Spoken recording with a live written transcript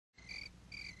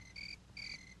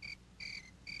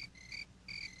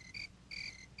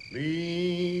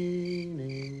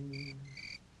leaning,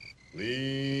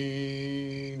 leaning,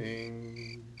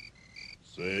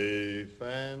 safe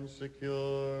and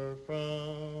secure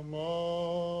from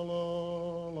all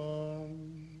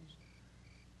alarms,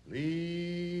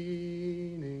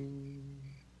 leaning,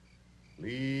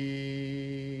 leaning,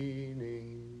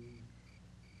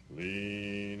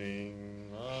 leaning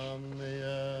on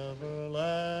the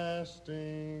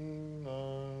everlasting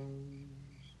arms.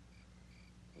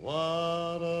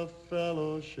 What a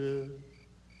fellowship,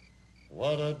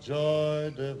 what a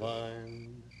joy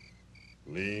divine,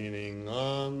 leaning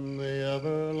on the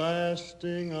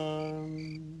everlasting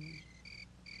arms.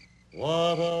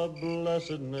 What a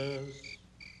blessedness,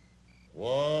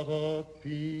 what a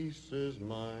peace is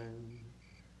mine,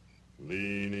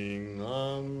 leaning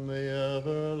on the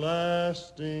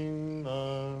everlasting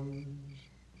arms.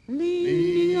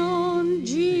 Leaning on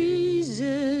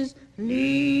Jesus,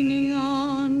 leaning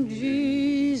on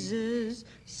Jesus,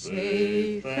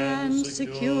 safe and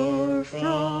secure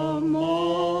from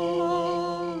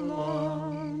all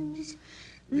alarms.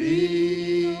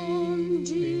 Leaning on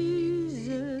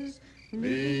Jesus,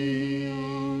 leaning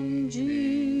on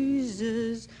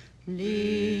Jesus,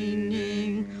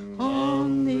 leaning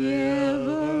on the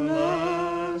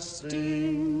everlasting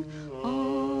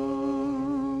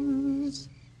arms.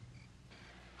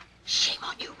 Shame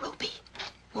on you, Ruby.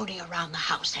 Mooning around the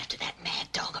house after that mad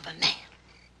dog of a man.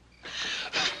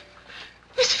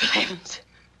 Miss Williams.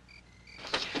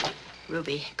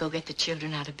 Ruby, go get the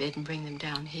children out of bed and bring them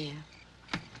down here.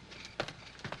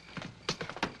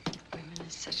 Women are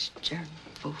such germ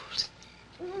fools.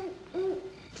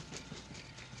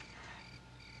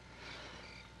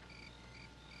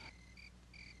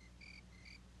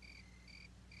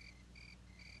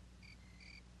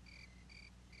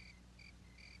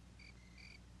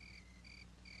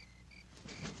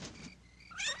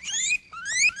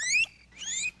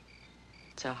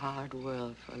 It's a hard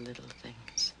world for little things.